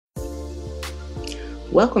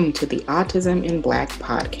Welcome to the Autism in Black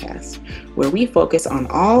podcast, where we focus on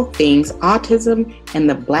all things autism and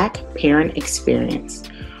the Black parent experience.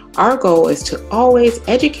 Our goal is to always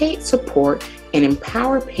educate, support, and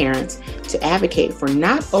empower parents to advocate for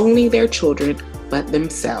not only their children, but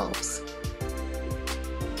themselves.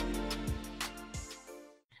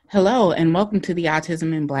 Hello, and welcome to the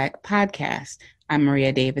Autism in Black podcast. I'm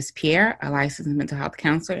Maria Davis-Pierre, a licensed mental health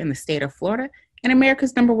counselor in the state of Florida and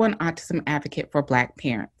America's #1 autism advocate for Black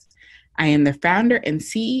parents. I am the founder and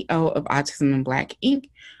CEO of Autism in Black, Inc.,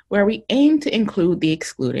 where we aim to include the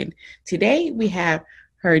excluded. Today, we have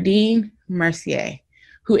Herdyne Mercier,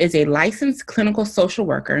 who is a licensed clinical social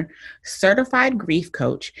worker, certified grief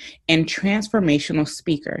coach, and transformational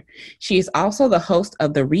speaker. She is also the host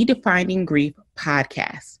of the Redefining Grief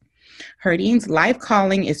podcast. Herdyne's life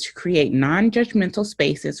calling is to create non-judgmental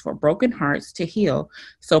spaces for broken hearts to heal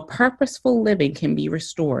so purposeful living can be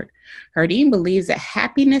restored. Herdyne believes that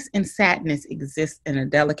happiness and sadness exist in a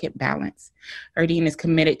delicate balance. Herdyne is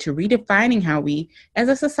committed to redefining how we, as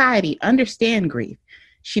a society, understand grief.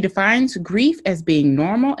 She defines grief as being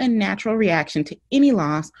normal and natural reaction to any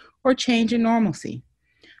loss or change in normalcy.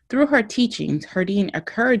 Through her teachings, Herdyne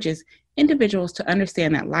encourages individuals to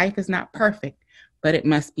understand that life is not perfect, but it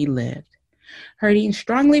must be lived. Herdyne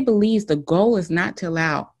strongly believes the goal is not to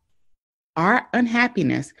allow our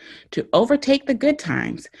unhappiness to overtake the good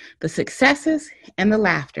times, the successes, and the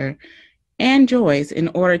laughter and joys in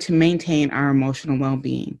order to maintain our emotional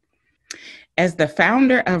well-being. As the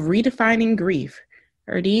founder of Redefining Grief,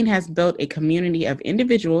 Herdyne has built a community of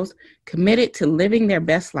individuals committed to living their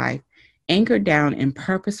best life, anchored down in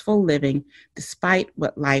purposeful living despite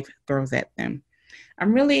what life throws at them.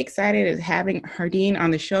 I'm really excited at having Herdyne on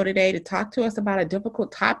the show today to talk to us about a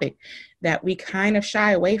difficult topic that we kind of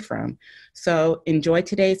shy away from. So enjoy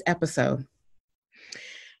today's episode.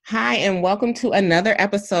 Hi, and welcome to another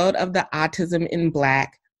episode of the Autism in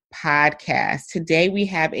Black podcast. Today we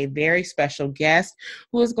have a very special guest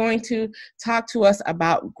who is going to talk to us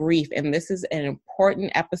about grief. And this is an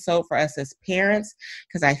important episode for us as parents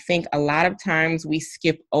because I think a lot of times we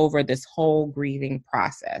skip over this whole grieving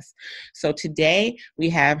process. So today we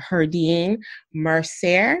have Herdyne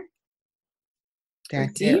Mercier.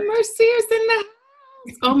 Herdyne Mercier is in the house.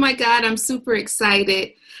 Oh my God, I'm super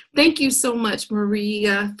excited. Thank you so much,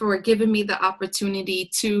 Maria, for giving me the opportunity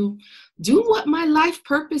to do what my life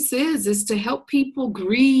purpose is to help people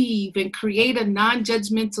grieve and create a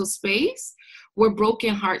non-judgmental space where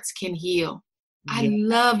broken hearts can heal. Yeah. I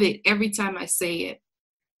love it every time I say it.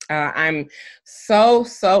 I'm so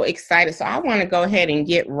excited. So I want to go ahead and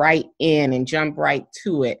get right in and jump right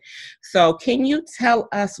to it. So can you tell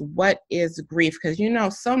us what is grief? Because, you know,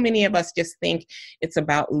 so many of us just think it's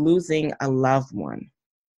about losing a loved one.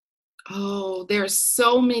 Oh, there are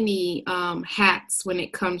so many hats when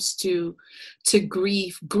it comes to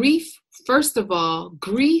grief. Grief, first of all,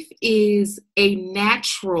 grief is a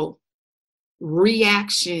natural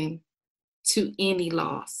reaction to any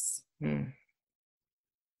loss.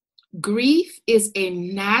 Grief is a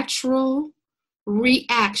natural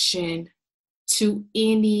reaction to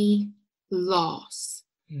any loss.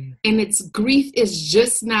 And grief is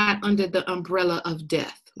just not under the umbrella of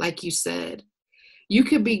death, like you said. You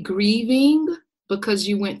could be grieving because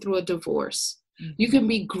you went through a divorce. You can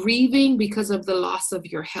be grieving because of the loss of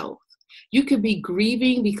your health. You could be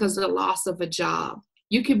grieving because of the loss of a job.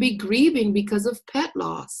 You could be grieving because of pet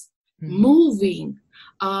loss, moving,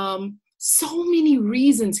 so many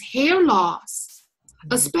reasons, hair loss.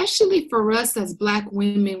 Especially for us as Black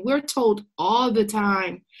women, we're told all the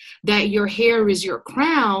time that your hair is your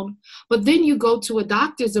crown, but then you go to a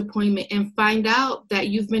doctor's appointment and find out that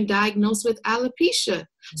you've been diagnosed with alopecia.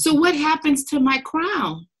 So what happens to my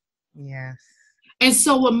crown? Yes. And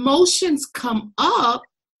so emotions come up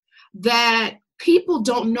that people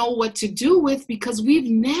don't know what to do with because we've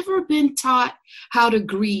never been taught how to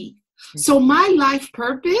grieve. So my life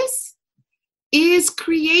purpose is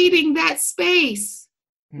creating that space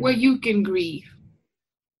where you can grieve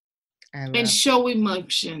and show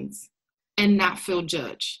emotions and not feel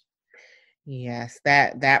judged. Yes,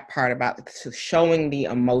 that part about showing the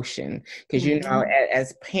emotion, because you know,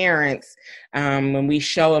 as parents, when we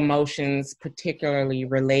show emotions, particularly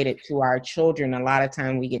related to our children, a lot of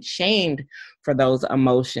time we get shamed for those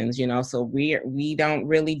emotions. You know, so we don't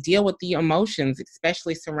really deal with the emotions,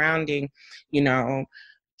 especially surrounding, you know,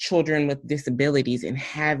 children with disabilities and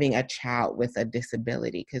having a child with a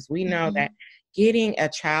disability, because we know that getting a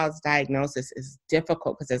child's diagnosis is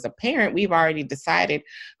difficult because as a parent, we've already decided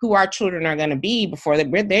who our children are going to be before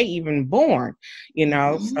they're even born, you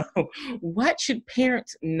know? So what should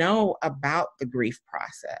parents know about the grief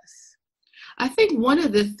process? I think one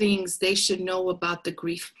of the things they should know about the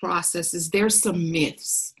grief process is there's some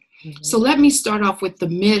myths. So let me start off with the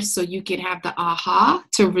myths so you can have the aha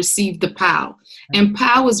to receive the pow. And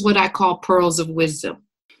pow is what I call pearls of wisdom.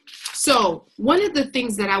 So one of the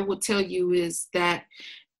things that I will tell you is that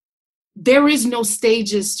there is no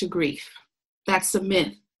stages to grief. That's a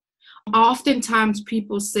myth. Oftentimes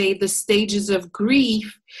people say the stages of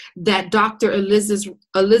grief that Dr.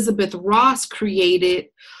 Elizabeth Ross created,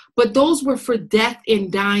 but those were for death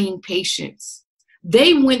and dying patients.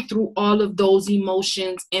 They went through all of those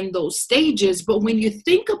emotions and those stages. But when you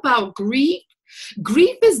think about grief,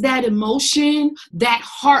 grief is that emotion, that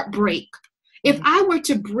heartbreak. If I were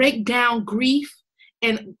to break down grief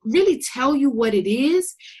and really tell you what it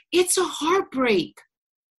is, it's a heartbreak.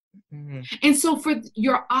 And so for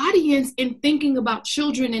your audience in thinking about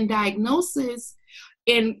children and diagnosis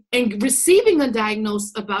and receiving a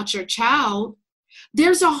diagnosis about your child,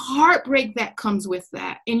 there's a heartbreak that comes with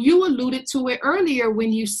that. And you alluded to it earlier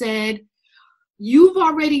when you said you've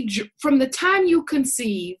already, from the time you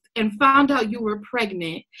conceived and found out you were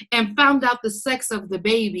pregnant and found out the sex of the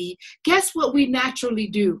baby, guess what we naturally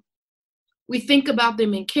do? We think about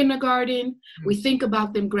them in kindergarten. We think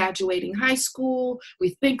about them graduating high school.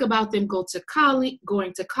 We think about them going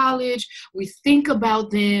to college. We think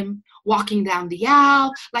about them walking down the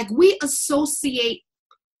aisle. Like we associate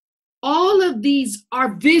all of these,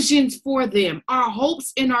 our visions for them, our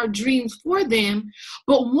hopes and our dreams for them.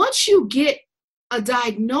 But once you get a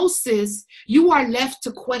diagnosis, you are left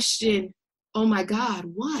to question, oh my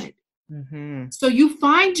God, what? So you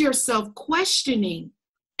find yourself questioning.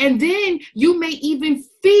 And then you may even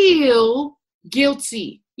feel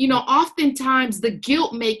guilty. You know, oftentimes the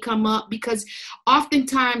guilt may come up because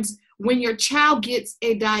oftentimes when your child gets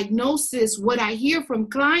a diagnosis, what I hear from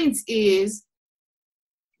clients is,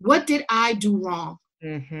 what did I do wrong?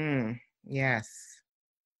 Yes.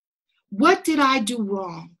 What did I do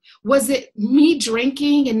wrong? Was it me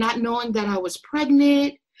drinking and not knowing that I was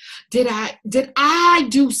pregnant? Did I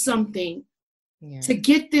do something to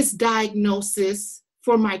get this diagnosis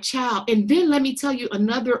for my child? And then let me tell you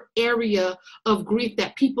another area of grief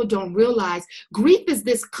that people don't realize. Grief is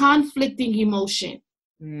this conflicting emotion.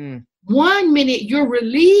 1 minute you're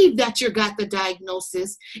relieved that you got the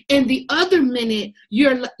diagnosis, and the other minute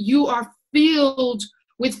you are filled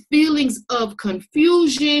with feelings of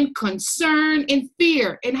confusion, concern, and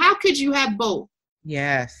fear. And how could you have both?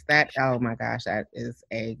 Yes, oh my gosh, that is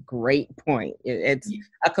a great point. It's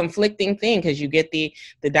a conflicting thing because you get the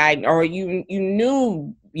diagnosis, or you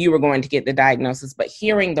knew you were going to get the diagnosis, but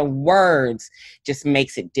hearing the words just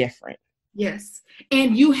makes it different. Yes.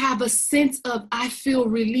 And you have a sense of, I feel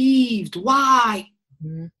relieved. Why?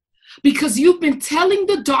 Because you've been telling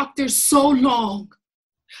the doctor so long,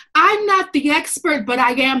 I'm not the expert, but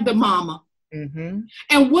I am the mama.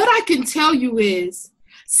 And what I can tell you is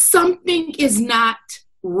something is not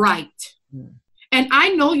right. And I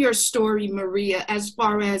know your story, Maria, as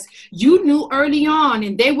far as you knew early on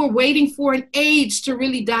and they were waiting for an age to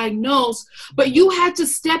really diagnose, but you had to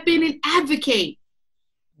step in and advocate.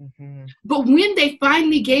 But when they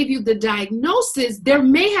finally gave you the diagnosis, there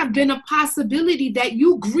may have been a possibility that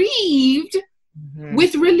you grieved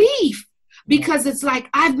with relief, because it's like,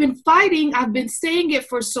 I've been fighting, I've been saying it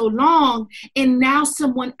for so long, and now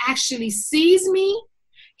someone actually sees me,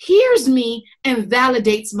 hears me, and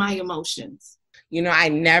validates my emotions. You know, I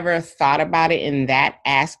never thought about it in that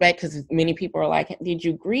aspect because many people are like, did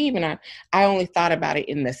you grieve? And I only thought about it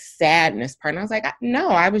in the sadness part. And I was like, no,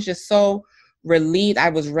 I was just so relieved. I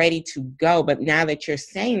was ready to go. But now that you're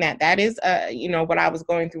saying that, that is, what I was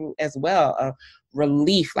going through as well, a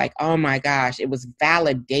relief, like, oh my gosh, it was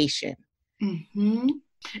validation.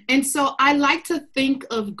 And so I like to think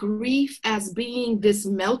of grief as being this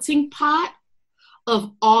melting pot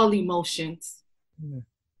of all emotions.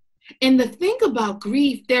 And the thing about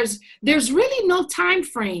grief, there's really no time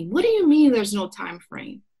frame. What do you mean there's no time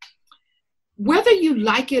frame? Whether you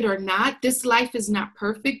like it or not, this life is not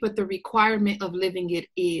perfect, but the requirement of living it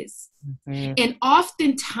is. And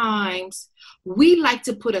oftentimes we like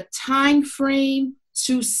to put a time frame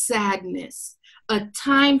to sadness, a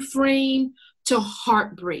time frame to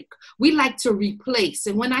heartbreak. We like to replace.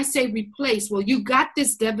 And when I say replace, well, you got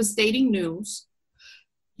this devastating news.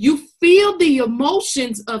 You feel the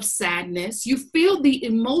emotions of sadness. You feel the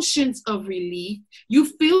emotions of relief. You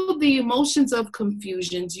feel the emotions of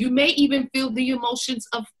confusions. You may even feel the emotions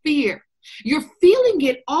of fear. You're feeling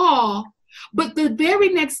it all, but the very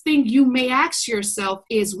next thing you may ask yourself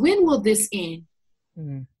is, when will this end?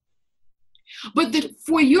 But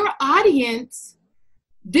for your audience,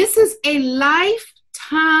 this is a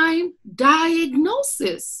lifetime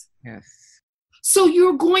diagnosis. Yes. So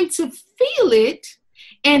you're going to feel it.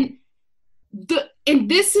 And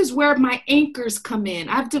this is where my anchors come in.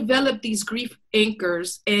 I've developed these grief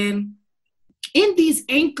anchors, and in these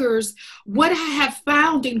anchors, what I have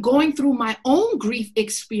found in going through my own grief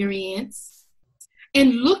experience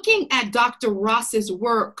and looking at Dr. Ross's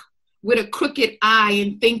work with a crooked eye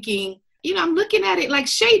and thinking, I'm looking at it like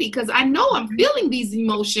shady because I know I'm feeling these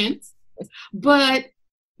emotions, but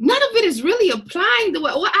none of it is really applying to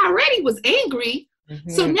what I already was angry.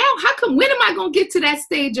 So now when am I going to get to that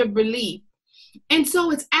stage of relief? And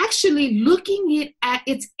so it's actually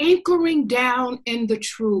it's anchoring down in the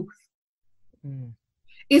truth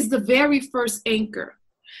is the very first anchor.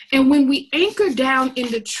 And when we anchor down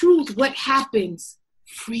in the truth, what happens?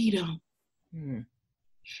 Freedom.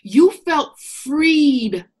 You felt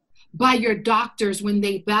freed by your doctors when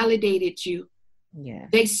they validated you. Yeah.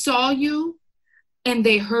 They saw you and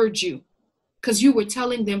they heard you because you were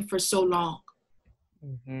telling them for so long.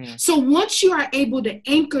 So once you are able to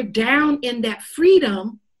anchor down in that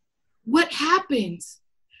freedom, what happens?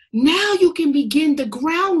 Now you can begin the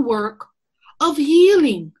groundwork of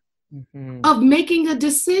healing, of making a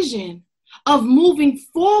decision, of moving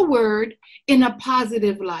forward in a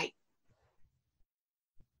positive light.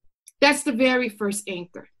 That's the very first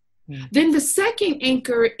anchor. Then the second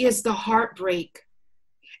anchor is the heartbreak.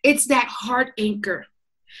 It's that heart anchor.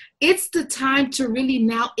 It's the time to really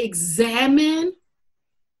now examine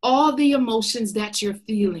all the emotions that you're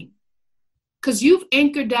feeling. Because you've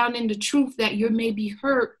anchored down in the truth that you may be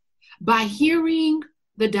hurt by hearing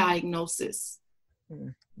the diagnosis.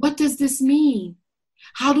 What does this mean?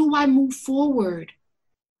 How do I move forward?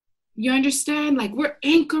 You understand? Like, we're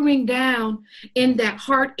anchoring down in that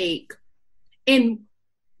heartache. And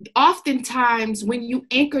oftentimes when you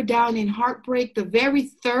anchor down in heartbreak, the very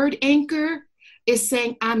third anchor is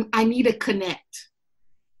saying, I need to connect.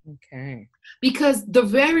 Okay. Because the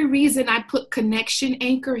very reason I put connection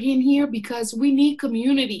anchor in here, because we need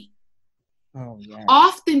community. Oh, yeah.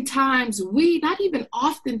 Oftentimes,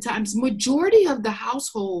 majority of the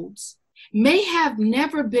households may have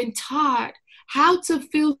never been taught how to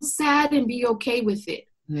feel sad and be okay with it.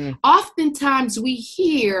 Oftentimes we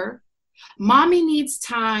hear, mommy needs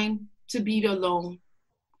time to be alone.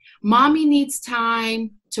 Mommy needs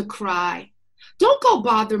time to cry. Don't go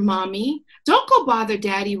bother mommy. Don't go bother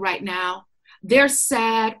daddy right now. They're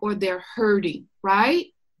sad or they're hurting, right?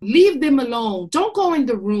 Leave them alone. Don't go in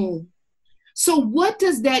the room. So what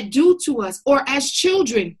does that do to us? Or as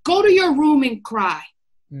children, go to your room and cry.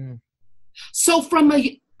 So from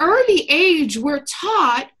an early age, we're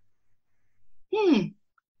taught,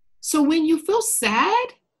 so when you feel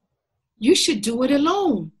sad, you should do it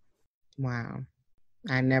alone. Wow.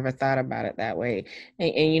 I never thought about it that way.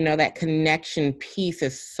 And that connection piece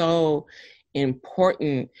is so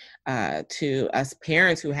important to us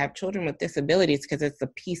parents who have children with disabilities, because it's a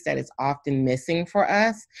piece that is often missing for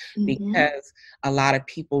us because a lot of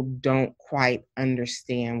people don't quite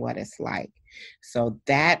understand what it's like. So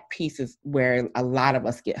that piece is where a lot of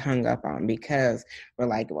us get hung up on, because we're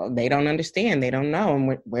like, well, they don't understand. They don't know.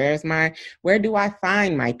 And where do I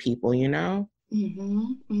find my people, And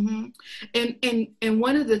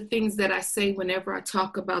one of the things that I say whenever I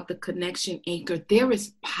talk about the connection anchor, there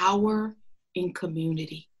is power in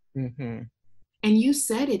community. And you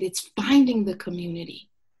said it's finding the community.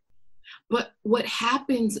 But what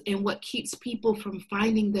happens and what keeps people from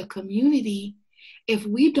finding the community, if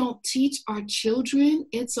we don't teach our children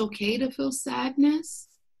it's okay to feel sadness,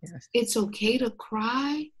 it's okay to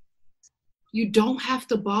cry, you don't have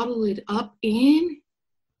to bottle it up in.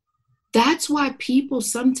 That's why people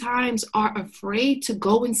sometimes are afraid to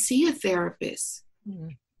go and see a therapist.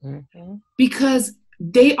 Because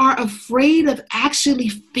they are afraid of actually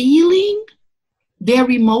feeling their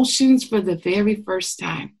emotions for the very first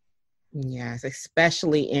time. Yes,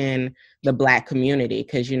 especially in the Black community,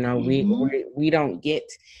 because, we don't get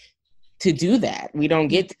to do that. We don't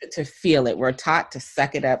get to feel it. We're taught to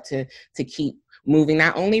suck it up, to keep moving,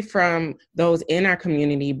 not only from those in our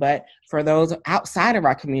community, but for those outside of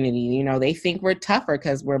our community. They think we're tougher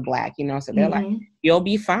because we're Black, so they're like, you'll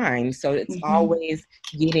be fine. So it's always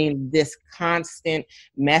getting this constant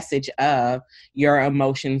message of your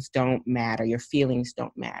emotions don't matter, your feelings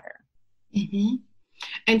don't matter.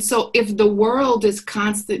 And so if the world is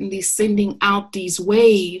constantly sending out these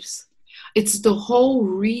waves, it's the whole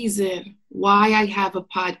reason why I have a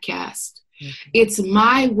podcast. It's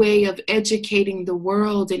my way of educating the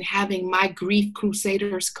world and having my Grief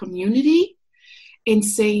Crusaders community and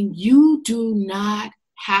saying, you do not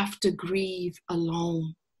have to grieve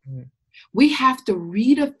alone. We have to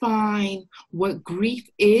redefine what grief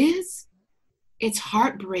is. It's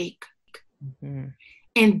heartbreak. Mm-hmm.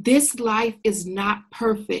 And this life is not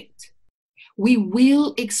perfect. We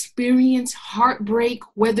will experience heartbreak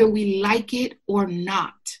whether we like it or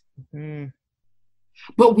not. Mm-hmm.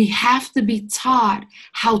 But we have to be taught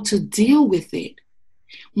how to deal with it.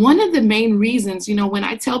 One of the main reasons, when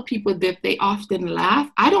I tell people that, they often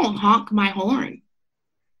laugh, I don't honk my horn.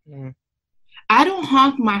 Mm-hmm. I don't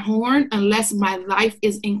honk my horn unless my life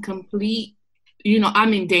is incomplete.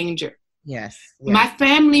 I'm in danger. Yes. My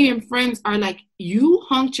family and friends are like, you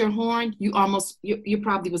honked your horn, you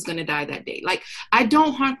probably was going to die that day. Like, I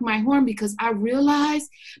don't honk my horn because I realize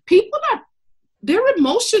their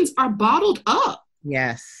emotions are bottled up.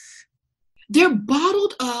 Yes. They're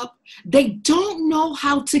bottled up. They don't know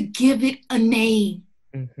how to give it a name.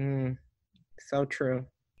 Mm-hmm. So true.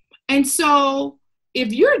 And so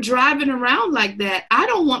if you're driving around like that, I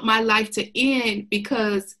don't want my life to end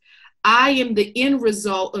because I am the end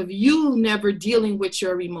result of you never dealing with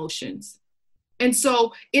your emotions. And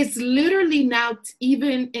so it's literally now,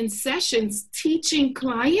 even in sessions, teaching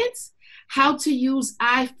clients how to use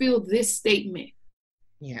I feel this statement.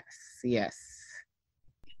 Yes, yes.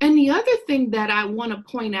 And the other thing that I want to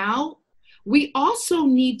point out, we also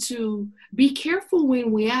need to be careful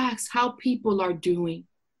when we ask how people are doing.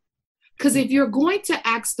 Because if you're going to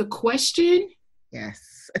ask the question,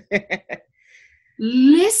 yes,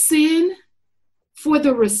 listen for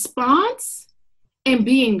the response and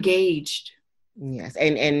be engaged. Yes.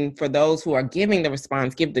 And for those who are giving the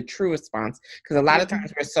response, give the true response. Because a lot of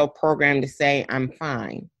times we're so programmed to say, I'm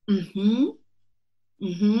fine. Mm-hmm.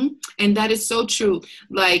 Mm-hmm. And that is so true.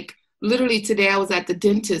 Like, literally today I was at the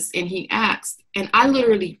dentist and he asked, and I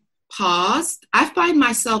literally paused. I find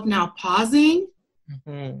myself now pausing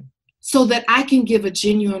so that I can give a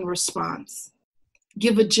genuine response.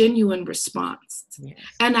 Yes.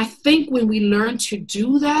 And I think when we learn to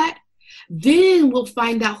do that, then we'll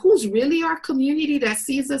find out who's really our community that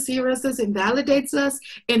sees us, hears us, and validates us,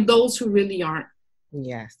 and those who really aren't.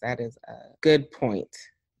 Yes, that is a good point.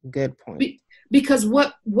 Good point. Because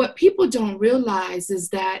what people don't realize is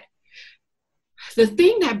that the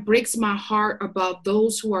thing that breaks my heart about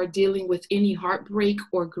those who are dealing with any heartbreak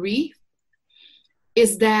or grief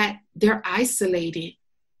is that they're isolated.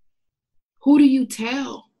 Who do you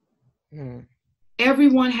tell?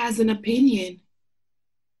 Everyone has an opinion.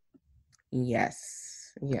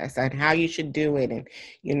 Yes, and how you should do it. And,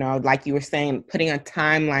 like you were saying, putting a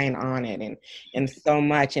timeline on it and so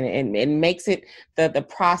much. And it makes it the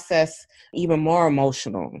process even more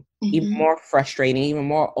emotional, even more frustrating, even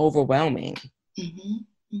more overwhelming.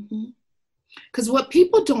 Because what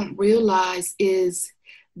people don't realize is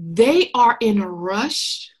they are in a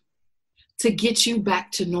rush to get you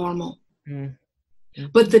back to normal.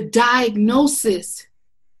 But the diagnosis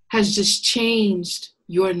has just changed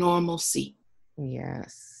your normalcy.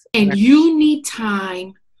 Yes. And you need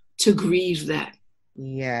time to grieve that.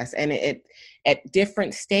 Yes. And it at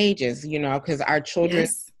different stages, because our children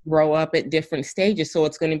grow up at different stages. So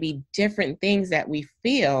it's going to be different things that we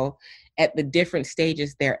feel at the different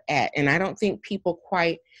stages they're at. And I don't think people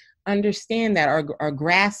quite understand that or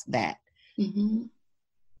grasp that. And,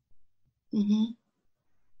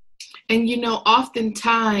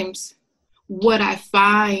 oftentimes what I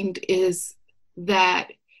find is that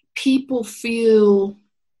people feel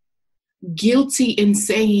guilty in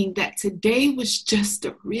saying that today was just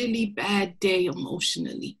a really bad day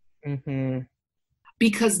emotionally.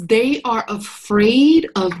 Because they are afraid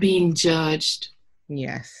of being judged.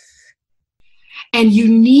 Yes. And you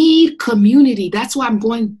need community. That's why I'm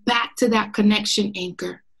going back to that connection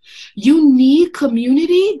anchor. You need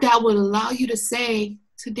community that will allow you to say,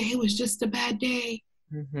 today was just a bad day.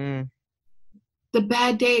 The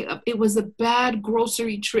bad day, it was a bad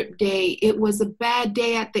grocery trip day. It was a bad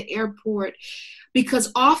day at the airport.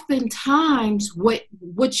 Because oftentimes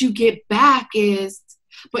what you get back is,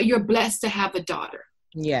 but you're blessed to have a daughter.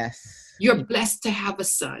 Yes. You're blessed to have a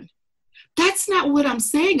son. That's not what I'm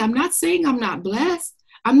saying. I'm not saying I'm not blessed.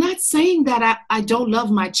 I'm not saying that I don't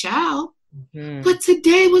love my child. But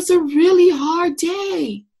today was a really hard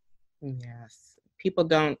day. Yes. People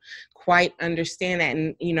don't quite understand that.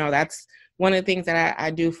 And, that's one of the things that I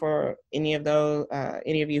do for any of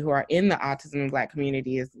you who are in the autism and Black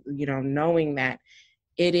community is, knowing that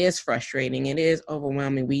it is frustrating. It is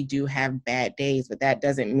overwhelming. We do have bad days, but that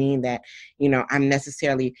doesn't mean that, I'm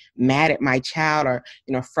necessarily mad at my child or,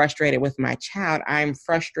 frustrated with my child. I'm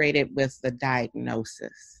frustrated with the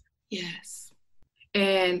diagnosis. Yes.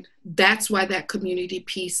 And that's why that community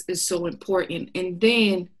piece is so important. And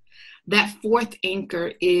then that fourth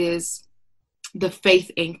anchor is the faith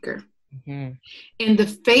anchor. And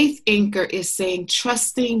the faith anchor is saying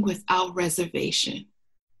trusting without reservation.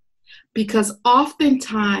 Because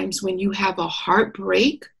oftentimes when you have a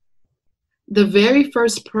heartbreak, the very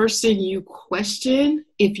first person you question,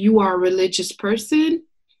 if you are a religious person,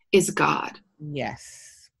 is God.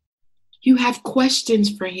 Yes. You have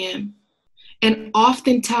questions for him. And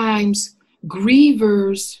oftentimes,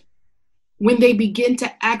 grievers, when they begin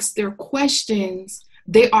to ask their questions,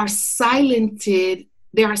 they are silenced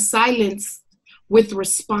with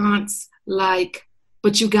response like,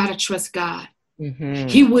 but you got to trust God. Mm-hmm.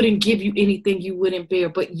 He wouldn't give you anything you wouldn't bear,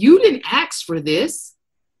 but you didn't ask for this.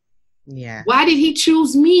 Yeah. Why did he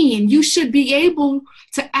choose me? And you should be able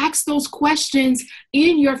to ask those questions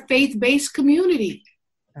in your faith-based community.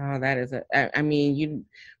 Oh, that is I mean, you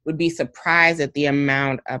would be surprised at the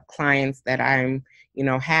amount of clients that I'm,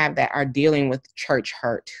 have that are dealing with church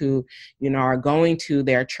hurt, who, are going to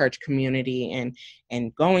their church community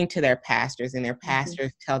and going to their pastors, and their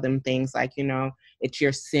pastors tell them things like, it's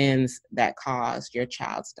your sins that caused your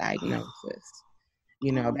child's diagnosis.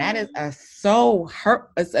 That is so hurt.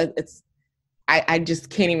 I just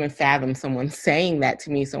can't even fathom someone saying that to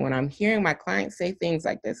me. So when I'm hearing my clients say things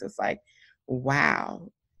like this, it's like, wow.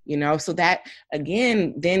 So that,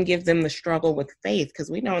 again, then gives them the struggle with faith,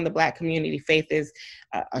 because we know in the Black community, faith is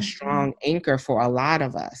a strong anchor for a lot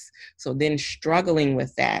of us. So then struggling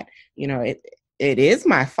with that, it is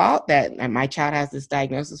my fault that my child has this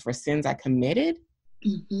diagnosis for sins I committed.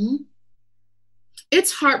 Mm-hmm.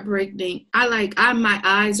 It's heartbreaking. My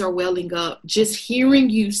eyes are welling up just hearing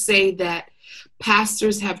you say that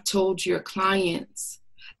pastors have told your clients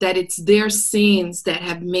that it's their sins that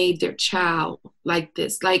have made their child like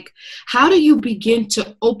this. Like, how do you begin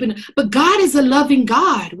to open? But God is a loving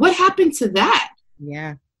God. What happened to that?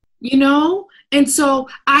 Yeah. And so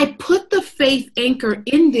I put the faith anchor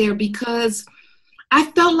in there because I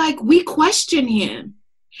felt like we question him.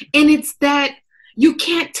 And it's that you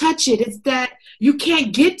can't touch it. It's that you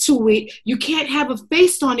can't get to it. You can't have a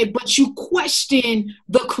face on it, but you question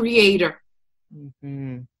the creator.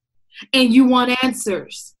 Mm-hmm. And you want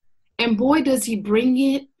answers. And boy, does he bring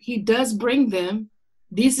it. He does bring them.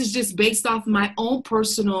 This is just based off my own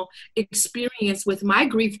personal experience with my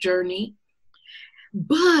grief journey.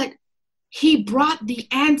 But he brought the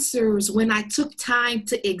answers when I took time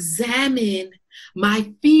to examine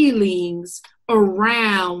my feelings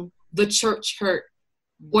around the church hurt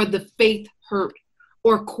or the faith hurt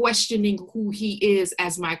or questioning who he is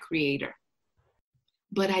as my creator.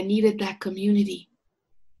 But I needed that community,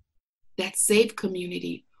 that safe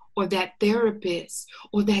community, or that therapist,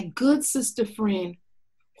 or that good sister friend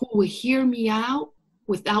who would hear me out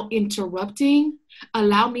without interrupting,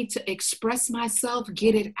 allow me to express myself,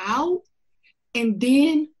 get it out, and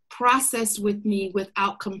then process with me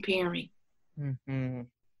without comparing. Mm-hmm.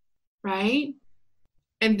 Right?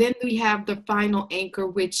 And then we have the final anchor,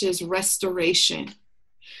 which is restoration.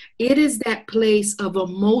 It is that place of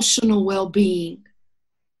emotional well-being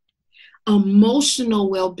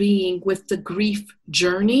with the grief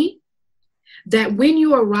journey, that when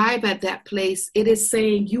you arrive at that place, it is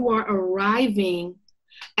saying you are arriving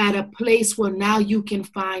at a place where now you can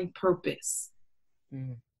find purpose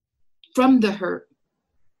from the hurt.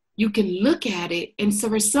 You can look at it. And so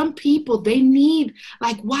for some people, they need,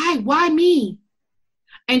 like, why me?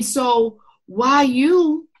 And so why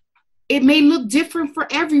you? It may look different for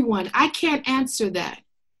everyone. I can't answer that.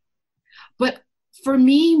 But for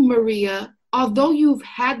me, Maria, although you've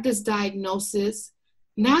had this diagnosis,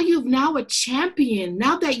 now you've a champion.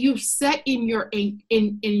 Now that you've sat in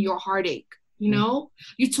your heartache,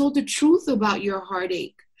 you told the truth about your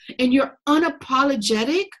heartache, and you're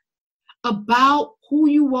unapologetic about who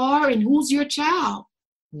you are and who's your child.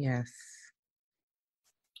 Yes.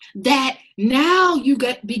 That now you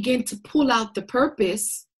begin to pull out the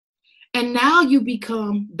purpose, and now you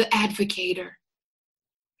become the advocator.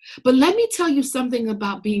 But let me tell you something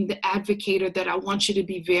about being the advocator that I want you to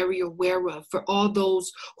be very aware of for all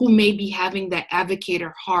those who may be having that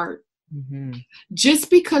advocator heart. Mm-hmm. Just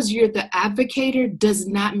because you're the advocator does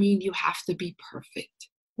not mean you have to be perfect.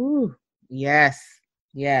 Ooh, yes,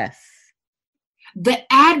 yes. The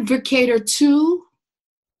advocator too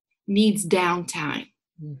needs downtime.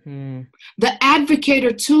 Mm-hmm. The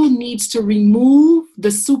advocator too needs to remove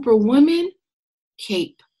the superwoman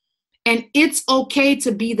cape. And it's okay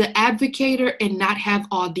to be the advocator and not have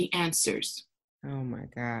all the answers. Oh my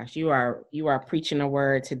gosh, you are preaching a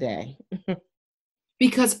word today.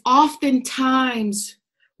 Because oftentimes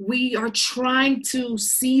we are trying to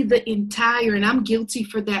see the entire, and I'm guilty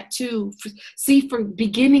for that too, see from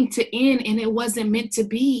beginning to end, and it wasn't meant to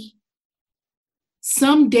be.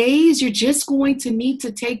 Some days you're just going to need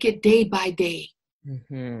to take it day by day.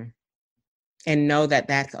 Mm-hmm. And know that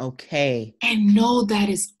that's okay. And know that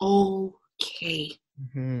is okay.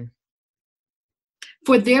 Mm-hmm.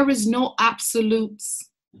 For there is no absolutes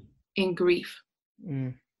in grief.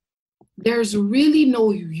 Mm. There's really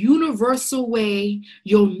no universal way,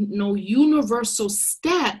 no universal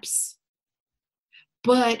steps,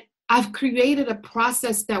 but I've created a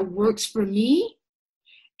process that works for me.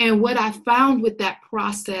 And what I found with that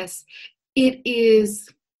process, it is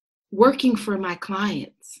working for my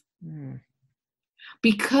clients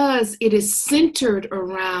because it is centered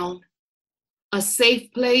around a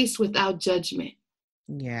safe place without judgment.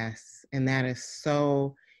 Yes. And that is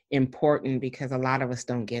so important because a lot of us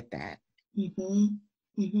don't get that. Mm-hmm.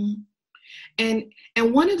 Mm-hmm.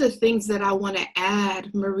 And one of the things that I want to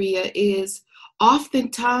add, Maria, is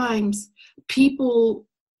oftentimes people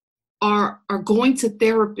are going to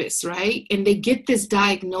therapists, right? And they get this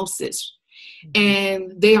diagnosis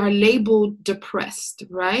and they are labeled depressed,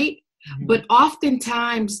 right? Mm-hmm. But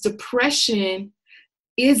oftentimes depression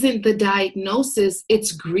isn't the diagnosis,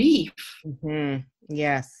 it's grief. Mm-hmm.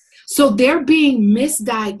 Yes. So they're being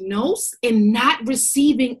misdiagnosed and not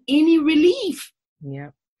receiving any relief.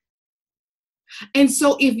 Yep. And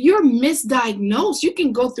so if you're misdiagnosed, you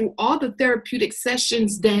can go through all the therapeutic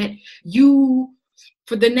sessions that you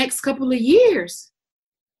for the next couple of years.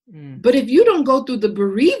 But if you don't go through the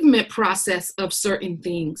bereavement process of certain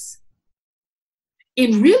things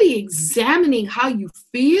and really examining how you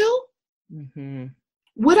feel,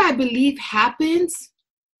 what I believe happens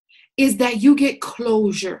is that you get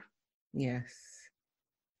closure. Yes.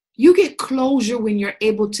 You get closure when you're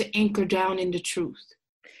able to anchor down in the truth.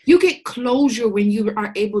 You get closure when you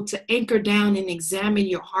are able to anchor down and examine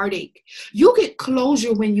your heartache. You get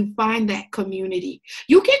closure when you find that community.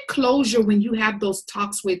 You get closure when you have those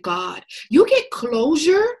talks with God. You get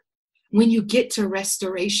closure when you get to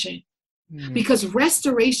restoration. Because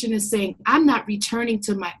restoration is saying, I'm not returning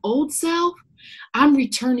to my old self. I'm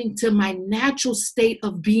returning to my natural state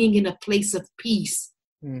of being in a place of peace.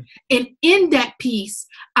 And in that peace,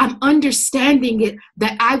 I'm understanding it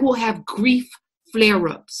that I will have grief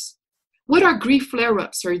flare-ups. What are grief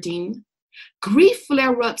flare-ups, Herdyne? Grief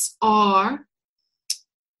flare-ups are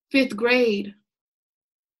 5th grade,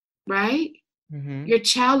 right? Your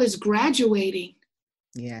child is graduating.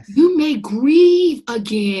 Yes. You may grieve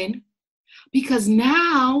again because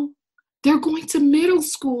now they're going to middle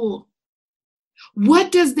school.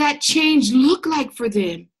 What does that change look like for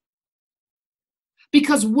them?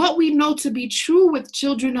 Because what we know to be true with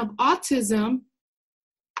children of autism,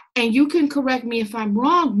 and you can correct me if I'm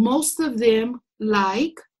wrong, most of them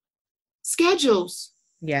like schedules.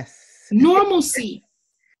 Yes. Normalcy.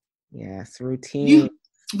 Yes, routine.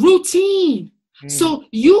 Routine. So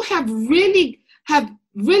you have really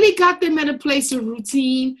got them in a place of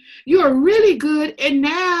routine. You are really good. And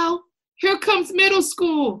now here comes middle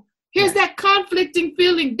school. Here's that conflicting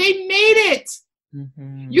feeling. They made it.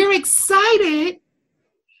 You're excited.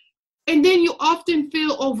 And then you often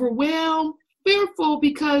feel overwhelmed, fearful,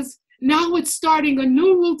 because now it's starting a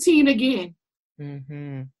new routine again.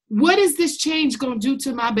 What is this change going to do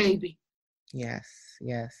to my baby? Yes,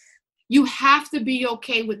 yes. You have to be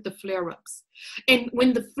okay with the flare-ups. And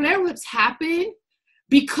when the flare-ups happen,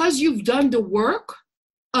 because you've done the work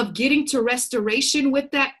of getting to restoration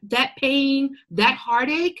with that pain, that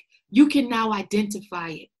heartache, you can now identify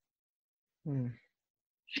it.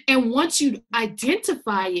 And once you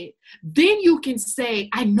identify it, then you can say,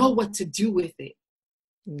 I know what to do with it.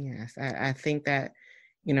 Yes, I think that,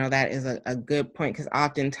 that is a good point, because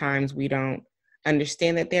oftentimes we don't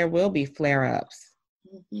understand that there will be flare-ups.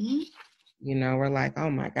 We're like, oh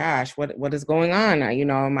my gosh, what is going on?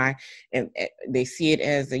 And they see it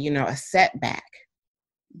as a setback,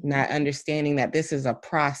 not understanding that this is a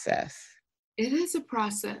process. It is a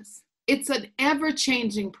process. It's an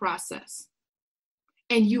ever-changing process.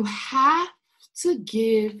 And you have to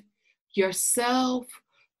give yourself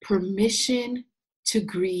permission to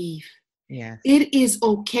grieve. Yes. It is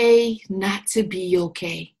okay not to be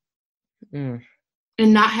okay. And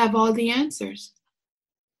not have all the answers.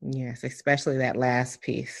 Yes, especially that last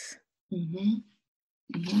piece. And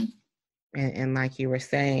like you were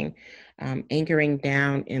saying, anchoring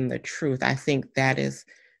down in the truth. I think that is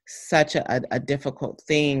such a difficult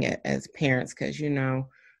thing as parents, because,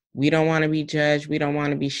 we don't want to be judged. We don't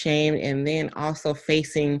want to be shamed. And then also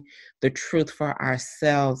facing the truth for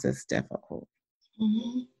ourselves is difficult.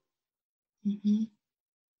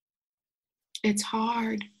 It's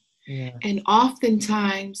hard. Yeah. And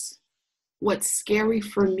oftentimes, what's scary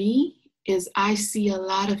for me is I see a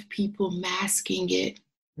lot of people masking it.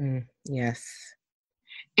 Yes.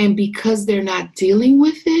 And because they're not dealing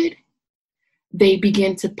with it, they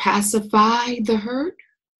begin to pacify the hurt.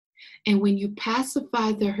 And when you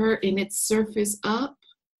pacify the hurt and it surfaces up,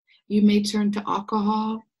 you may turn to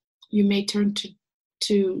alcohol. You may turn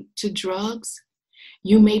to drugs.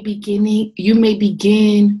 You may begin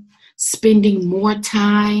spending more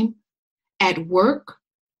time at work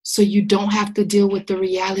so you don't have to deal with the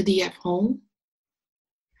reality at home.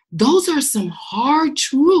 Those are some hard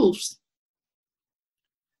truths.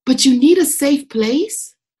 But you need a safe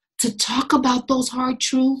place to talk about those hard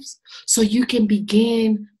truths so you can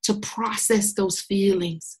begin to process those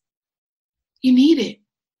feelings. You need it.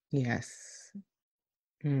 Yes.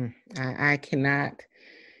 I cannot,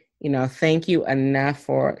 thank you enough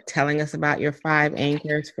for telling us about your 5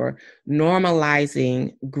 anchors, for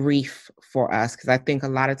normalizing grief for us, because I think a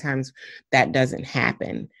lot of times that doesn't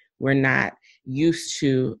happen. We're not used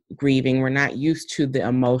to grieving. We're not used to the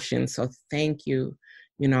emotion. So thank you,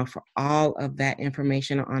 for all of that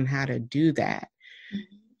information on how to do that.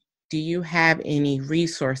 Mm-hmm. Do you have any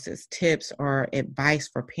resources, tips, or advice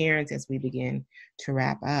for parents as we begin to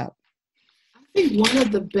wrap up? I think one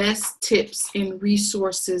of the best tips and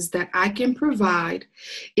resources that I can provide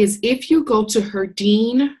is if you go to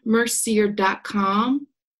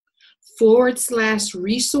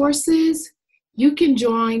herdynemercier.com/resources, you can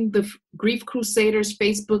join the Grief Crusaders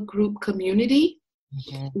Facebook group community,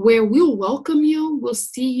 mm-hmm. where we'll welcome you, we'll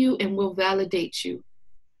see you, and we'll validate you.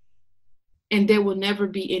 And there will never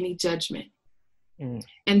be any judgment. Mm.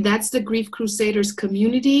 And that's the Grief Crusaders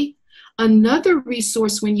community. Another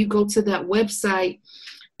resource when you go to that website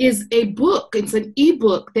is a book. It's an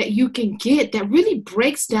ebook that you can get that really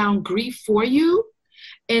breaks down grief for you.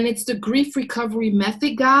 And it's the Grief Recovery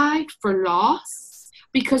Method Guide for Loss,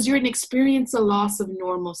 because you're experience a loss of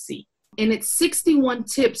normalcy. And it's 61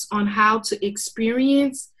 tips on how to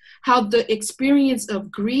experience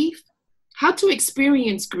grief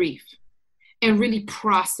and really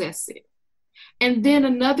process it. And then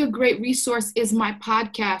another great resource is my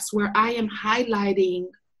podcast, where I am highlighting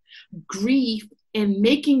grief and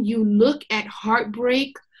making you look at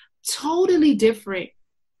heartbreak totally different.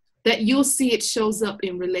 That you'll see it shows up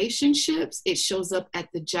in relationships, it shows up at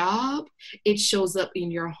the job, it shows up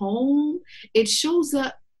in your home, it shows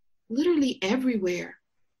up literally everywhere.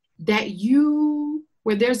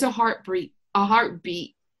 Where there's a heartbeat,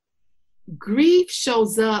 grief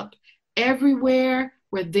shows up everywhere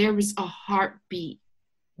where there is a heartbeat.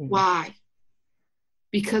 Mm-hmm. Why?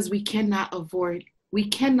 Because we cannot avoid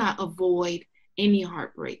any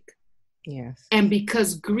heartbreak. Yes. And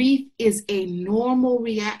because grief is a normal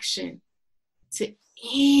reaction to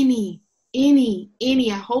any,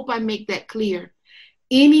 I hope I make that clear,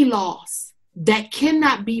 any loss that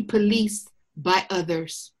cannot be policed by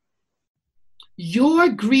others. Your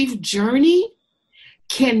grief journey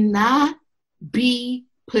cannot be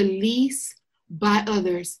policed by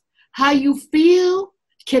others. How you feel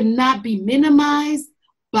cannot be minimized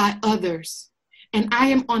by others. And I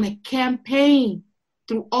am on a campaign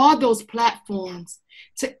through all those platforms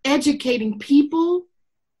to educating people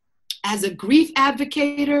as a grief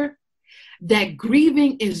advocate that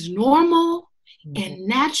grieving is normal and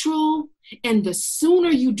natural. And the sooner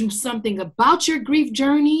you do something about your grief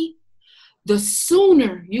journey, the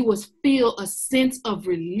sooner you will feel a sense of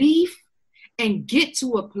relief and get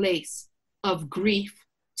to a place of grief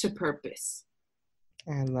to purpose.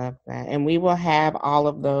 I love that. And we will have all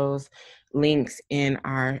of those links in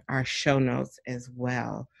our show notes as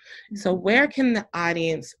well. So where can the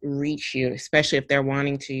audience reach you, especially if they're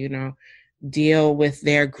wanting to, deal with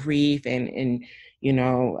their grief and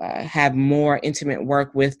have more intimate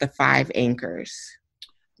work with the 5 anchors?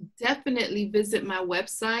 Definitely visit my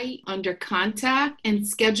website under contact and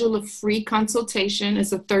schedule a free consultation.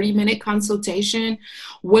 It's a 30-minute consultation.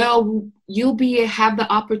 Well, you'll have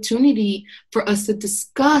the opportunity for us to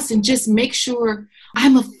discuss and just make sure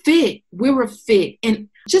we're a fit. And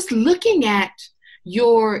just looking at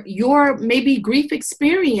your maybe grief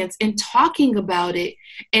experience and talking about it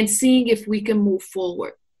and seeing if we can move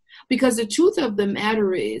forward. Because the truth of the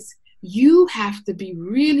matter is, you have to be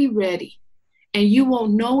really ready. And you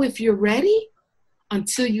won't know if you're ready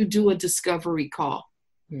until you do a discovery call.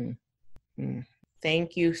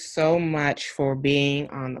 Thank you so much for being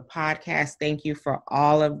on the podcast. Thank you for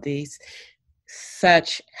all of these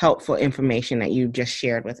such helpful information that you just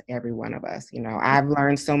shared with every one of us. I've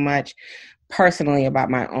learned so much personally about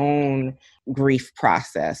my own grief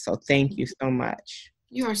process. So thank you so much.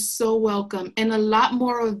 You are so welcome. And a lot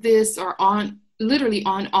more of this are literally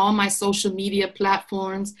on all my social media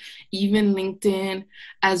platforms, even LinkedIn,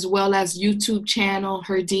 as well as YouTube channel,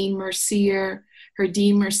 Herdyne Mercier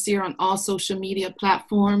on all social media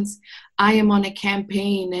platforms. I am on a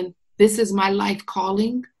campaign, and this is my life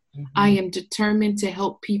calling. I am determined to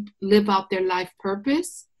help people live out their life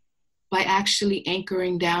purpose by actually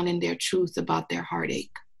anchoring down in their truth about their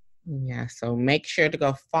heartache. Yeah, so make sure to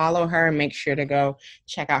go follow her. Make sure to go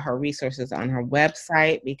check out her resources on her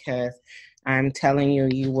website, because I'm telling you,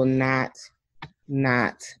 you will not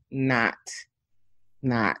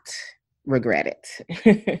regret it.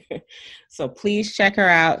 So please check her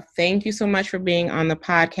out. Thank you so much for being on the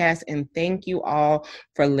podcast, and thank you all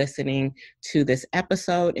for listening to this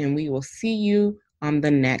episode, and we will see you on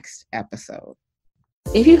the next episode.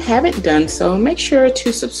 If you haven't done so, make sure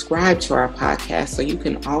to subscribe to our podcast so you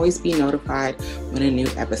can always be notified when a new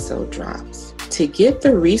episode drops. To get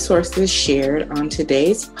the resources shared on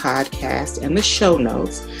today's podcast and the show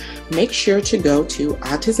notes, make sure to go to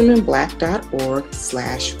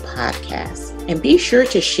autisminblack.org/podcast. And be sure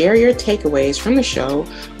to share your takeaways from the show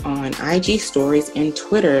on IG stories and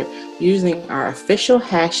Twitter using our official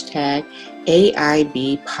hashtag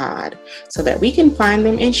AIBpod so that we can find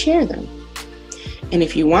them and share them. And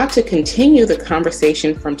if you want to continue the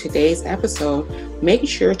conversation from today's episode, make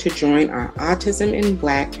sure to join our Autism in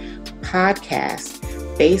Black podcast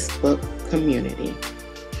Facebook community.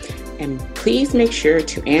 And please make sure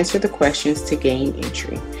to answer the questions to gain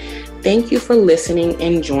entry. Thank you for listening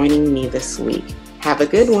and joining me this week. Have a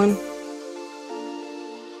good one.